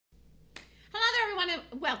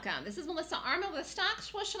welcome. This is Melissa Armo with Stock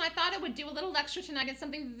Swoosh, and I thought I would do a little lecture tonight on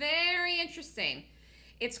something very interesting.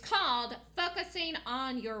 It's called focusing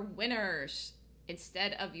on your winners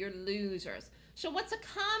instead of your losers. So what's a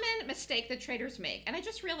common mistake that traders make? And I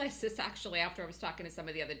just realized this actually after I was talking to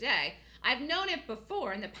somebody the other day. I've known it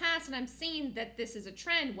before in the past, and I'm seeing that this is a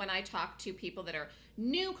trend when I talk to people that are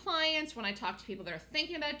new clients, when I talk to people that are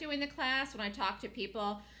thinking about doing the class, when I talk to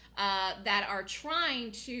people that are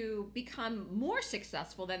trying to become more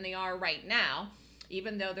successful than they are right now.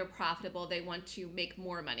 Even though they're profitable, they want to make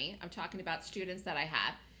more money. I'm talking about students that I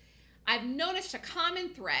have. I've noticed a common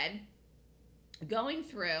thread going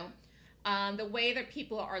through the way that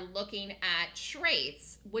people are looking at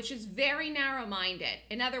trades, which is very narrow-minded.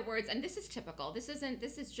 In other words, and this is typical, this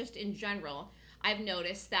is just in general, I've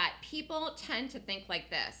noticed that people tend to think like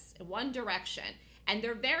this, in one direction, and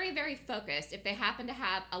they're very, very focused if they happen to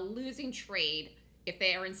have a losing trade, if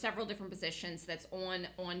they are in several different positions that's on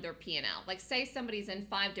their P&L. Like say somebody's in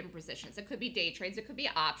 5 different positions. It could be day trades, it could be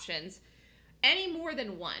options, any more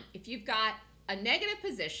than one. If you've got a negative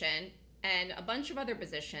position and a bunch of other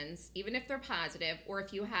positions, even if they're positive, or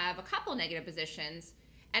if you have a couple negative positions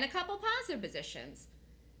and a couple positive positions,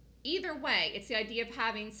 either way, it's the idea of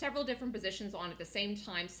having several different positions on at the same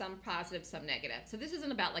time, some positive, some negative. So this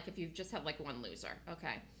isn't about like if you just have like one loser,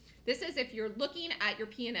 okay? This is if you're looking at your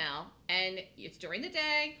P&L and it's during the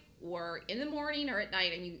day or in the morning or at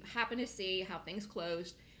night and you happen to see how things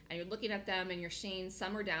closed and you're looking at them and you're seeing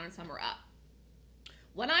some are down and some are up.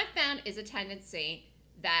 What I've found is a tendency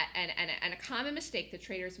that, and a common mistake that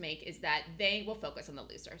traders make is that they will focus on the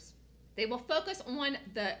losers. They will focus on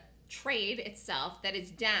the trade itself that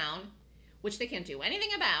is down, which they can't do anything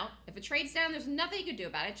about. If a trade's down, there's nothing you can do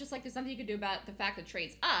about it, just like there's nothing you can do about the fact that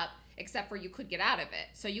trade's up, except for you could get out of it.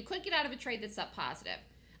 So you could get out of a trade that's up positive.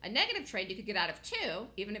 A negative trade you could get out of too,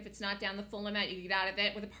 even if it's not down the full amount, you can get out of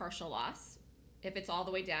it with a partial loss. If it's all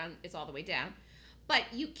the way down, it's all the way down. But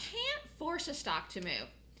you can't force a stock to move.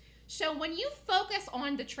 So when you focus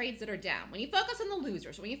on the trades that are down, when you focus on the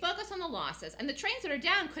losers, when you focus on the losses, and the trades that are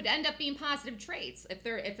down could end up being positive trades. If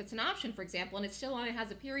it's an option, for example, and it's still on, it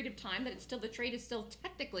has a period of time that the trade is still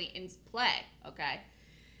technically in play, okay?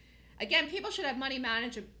 Again, people should have money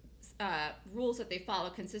management rules that they follow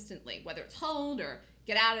consistently, whether it's hold or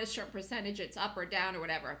get out at a certain percentage, it's up or down or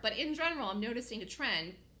whatever. But in general, I'm noticing a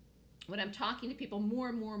trend when I'm talking to people more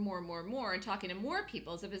and talking to more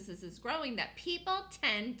people as the business is growing, that people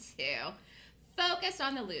tend to focus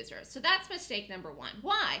on the losers. So that's mistake number one.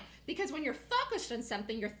 Why? Because when you're focused on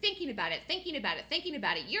something, you're thinking about it,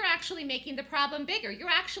 you're actually making the problem bigger. You're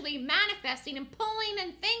actually manifesting and pulling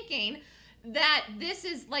and thinking that this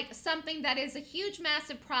is like something that is a huge,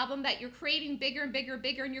 massive problem that you're creating bigger and bigger,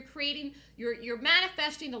 and you're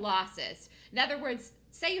manifesting the losses. In other words,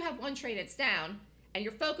 say you have one trade that's down, and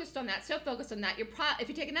you're focused on that, so focused on that, if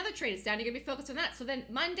you take another trade, it's down, you're going to be focused on that. So then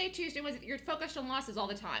Monday, Tuesday, Wednesday, you're focused on losses all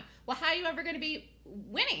the time. Well, how are you ever going to be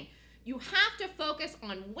winning? You have to focus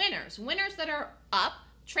on winners. Winners that are up,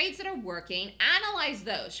 trades that are working, analyze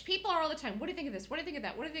those. People are all the time, what do you think of this? What do you think of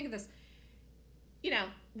that? What do you think of this? You know,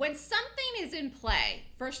 when something is in play,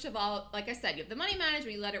 first of all, like I said, you have the money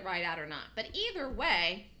management, you let it ride out or not. But either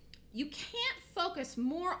way, you can't focus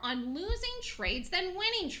more on losing trades than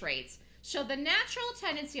winning trades. So the natural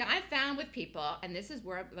tendency I found with people, and this is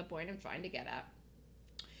where the point I'm trying to get at,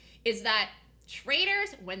 is that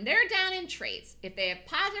traders, when they're down in trades, if they have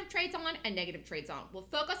positive trades on and negative trades on, will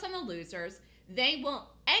focus on the losers. They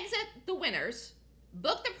will exit the winners,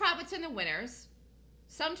 book the profits in the winners,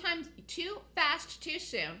 sometimes too fast, too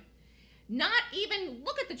soon, not even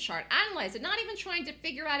look at the chart, analyze it, not even trying to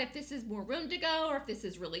figure out if this is more room to go or if this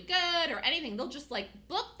is really good or anything. They'll just like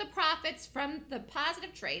book the profits from the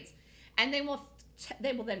positive trades, and they will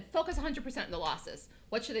then focus 100% on the losses.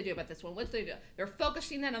 What should they do about this one? What should they do? They're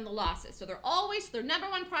focusing then on the losses. So their number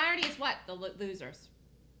one priority is what? The losers.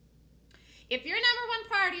 If your number one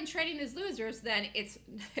priority in trading is losers, then it's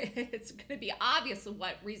going to be obvious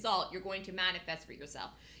what result you're going to manifest for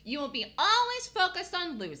yourself. You will be always focused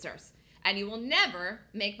on losers, and you will never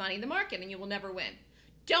make money in the market, and you will never win.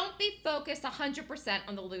 Don't be focused 100%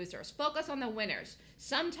 on the losers. Focus on the winners.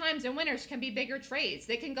 Sometimes the winners can be bigger trades.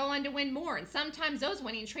 They can go on to win more. And sometimes those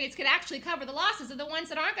winning trades could actually cover the losses of the ones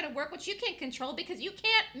that aren't going to work, which you can't control because you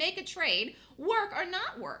can't make a trade work or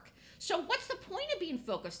not work. So what's the point of being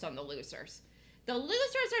focused on the losers? The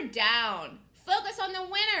losers are down. Focus on the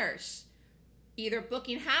winners. Either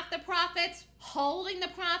booking half the profits, holding the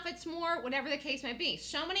profits more, whatever the case may be.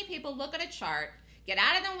 So many people look at a chart, get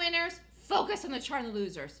out of the winners, focus on the chart and the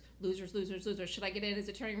losers. Losers. Should I get in? Is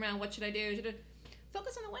it turning around? What should I do?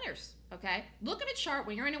 Focus on the winners, okay? Look at a chart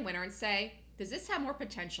when you're in a winner and say, Does this have more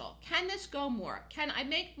potential? Can this go more? Can I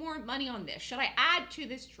make more money on this? Should I add to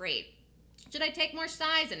this trade? Should I take more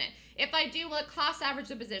size in it? If I do, will it cost average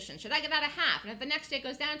the position? Should I get out a half? And if the next day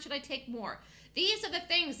goes down, should I take more? These are the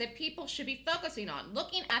things that people should be focusing on,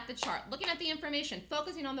 looking at the chart, looking at the information,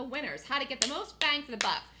 focusing on the winners, how to get the most bang for the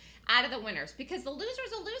buck out of the winners, because the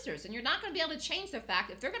losers are losers, and you're not going to be able to change the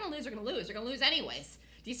fact if they're going to lose, they're going to lose. They're going to lose anyways.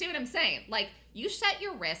 Do you see what I'm saying? Like, you set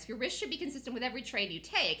your risk. Your risk should be consistent with every trade you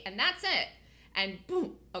take, and that's it. And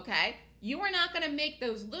boom, okay? You are not going to make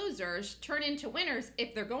those losers turn into winners.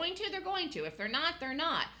 If they're going to, they're going to. If they're not, they're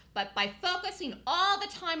not. But by focusing all the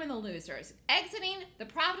time on the losers, exiting the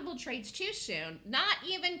profitable trades too soon, not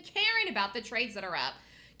even caring about the trades that are up,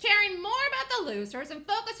 caring more about the losers and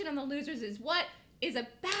focusing on the losers is what is a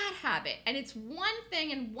bad habit. And it's one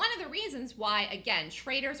thing and one of the reasons why, again,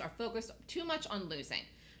 traders are focused too much on losing.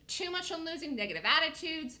 Too much on losing, negative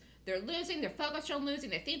attitudes. They're losing, they're focused on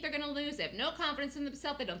losing, they think they're going to lose, they have no confidence in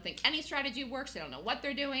themselves, they don't think any strategy works, they don't know what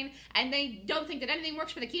they're doing, and they don't think that anything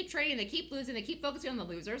works, but they keep trading, they keep losing, they keep focusing on the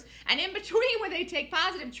losers, and in between when they take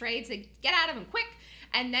positive trades, they get out of them quick,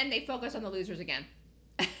 and then they focus on the losers again.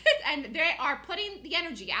 And they are putting the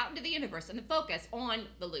energy out into the universe and the focus on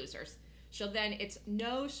the losers. So then it's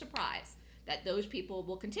no surprise that those people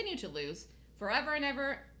will continue to lose forever and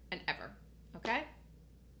ever and ever, okay?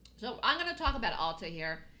 So I'm going to talk about Alta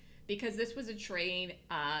here, because this was a trade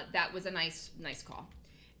that was a nice call.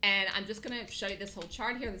 And I'm just going to show you this whole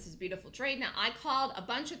chart here. This is a beautiful trade. Now, I called a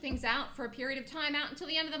bunch of things out for a period of time out until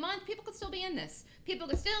the end of the month. People could still be in this. People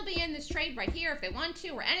could still be in this trade right here if they want to,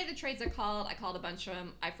 or any of the trades I called. I called a bunch of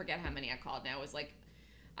them. I forget how many I called now. It was like,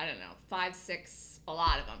 I don't know, 5, 6, a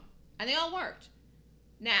lot of them. And they all worked.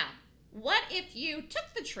 Now, what if you took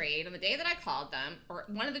the trade on the day that I called them, or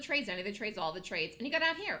one of the trades, any of the trades, all the trades, and you got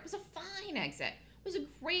out here? It was a fine exit. It was a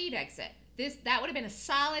great exit. That would have been a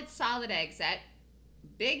solid exit.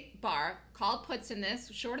 Big bar, called puts in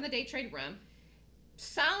this, short in the day trade room.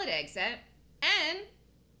 Solid exit, and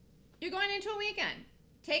you're going into a weekend.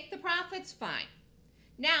 Take the profits, fine.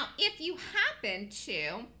 Now, if you happen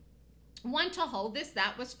to want to hold this,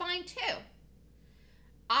 that was fine too.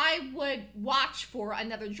 I would watch for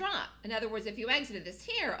another drop. In other words, if you exited this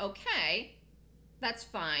here, okay, that's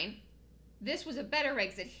fine. This was a better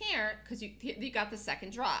exit here because you got the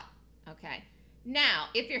second drop, okay? Now,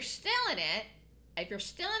 if you're still in it, if you're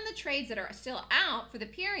still in the trades that are still out for the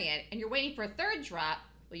period and you're waiting for a third drop,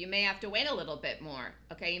 well, you may have to wait a little bit more,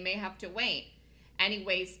 okay? You may have to wait.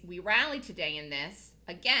 Anyways, we rallied today in this.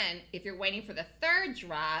 Again, if you're waiting for the third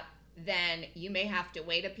drop, then you may have to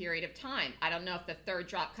wait a period of time. I don't know if the third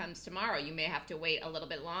drop comes tomorrow. You may have to wait a little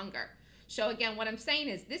bit longer. So again, what I'm saying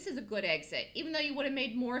is this is a good exit. Even though you would have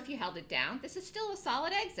made more if you held it down, this is still a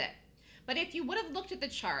solid exit. But if you would have looked at the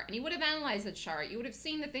chart and you would have analyzed the chart, you would have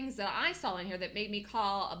seen the things that I saw in here that made me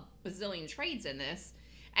call a bazillion trades in this.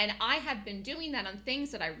 And I have been doing that on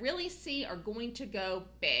things that I really see are going to go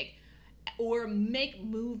big or make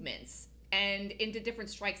movements and into different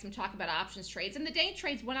strikes. I'm talking about options trades. And the day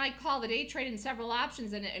trades, when I call the day trade in several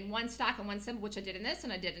options in one stock and one symbol, which I did in this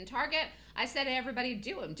and I did in Target, I said to everybody,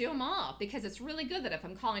 do them all, because it's really good that if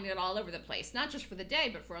I'm calling it all over the place, not just for the day,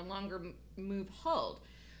 but for a longer move hold,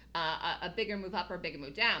 a bigger move up or a bigger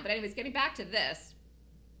move down. But anyways, getting back to this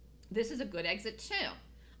is a good exit too.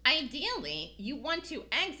 Ideally, you want to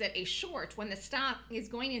exit a short when the stock is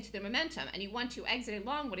going into the momentum, and you want to exit a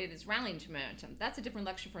long when it is rallying to momentum. That's a different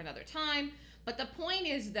lecture for another time. But the point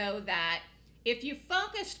is, though, that if you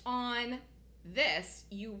focused on this,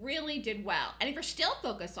 you really did well. And if you're still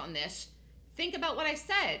focused on this, think about what I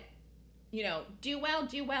said. You know, do well,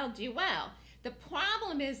 do well, do well. The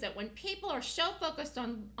problem is that when people are so focused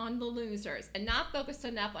on the losers and not focused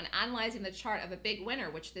enough on analyzing the chart of a big winner,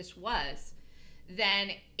 which this was,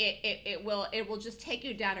 then it will just take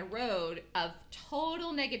you down a road of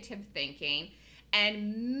total negative thinking,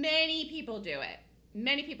 and many people do it.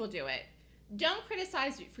 Many people do it. Don't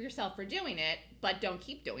criticize for yourself for doing it, but don't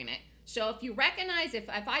keep doing it. So if you recognize, if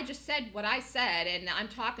I just said what I said and I'm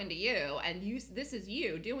talking to you and this is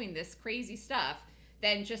you doing this crazy stuff,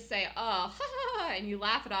 then just say, oh, ha, ha, ha, and you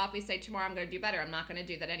laugh it off. We say, tomorrow I'm going to do better. I'm not going to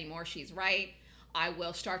do that anymore. She's right. I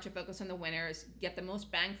will start to focus on the winners, get the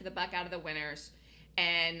most bang for the buck out of the winners,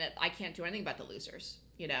 and I can't do anything about the losers,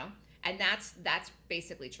 you know? And that's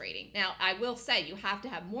basically trading. Now, I will say you have to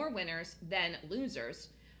have more winners than losers.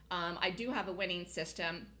 I do have a winning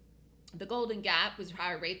system. The golden gap was how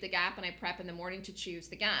I rate the gap, and I prep in the morning to choose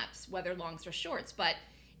the gaps, whether longs or shorts. But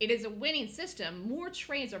it is a winning system. More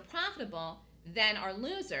trades are profitable than are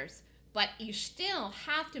losers, but you still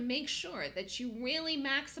have to make sure that you really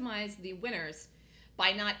maximize the winners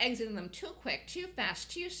by not exiting them too quick, too fast,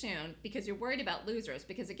 too soon, because you're worried about losers.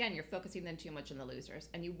 Because again, you're focusing then too much on the losers,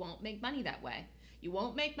 and you won't make money that way. You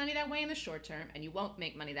won't make money that way in the short term, and you won't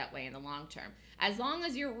make money that way in the long term. As long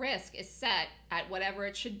as your risk is set at whatever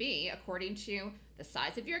it should be, according to the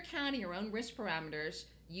size of your account and your own risk parameters,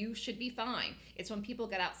 you should be fine. It's when people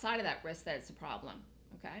get outside of that risk that it's a problem,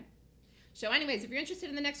 okay? So anyways, if you're interested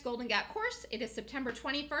in the next Golden Gap course, it is September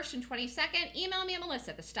 21st and 22nd. Email me at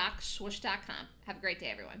Melissa at thestockswoosh.com. Have a great day,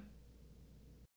 everyone.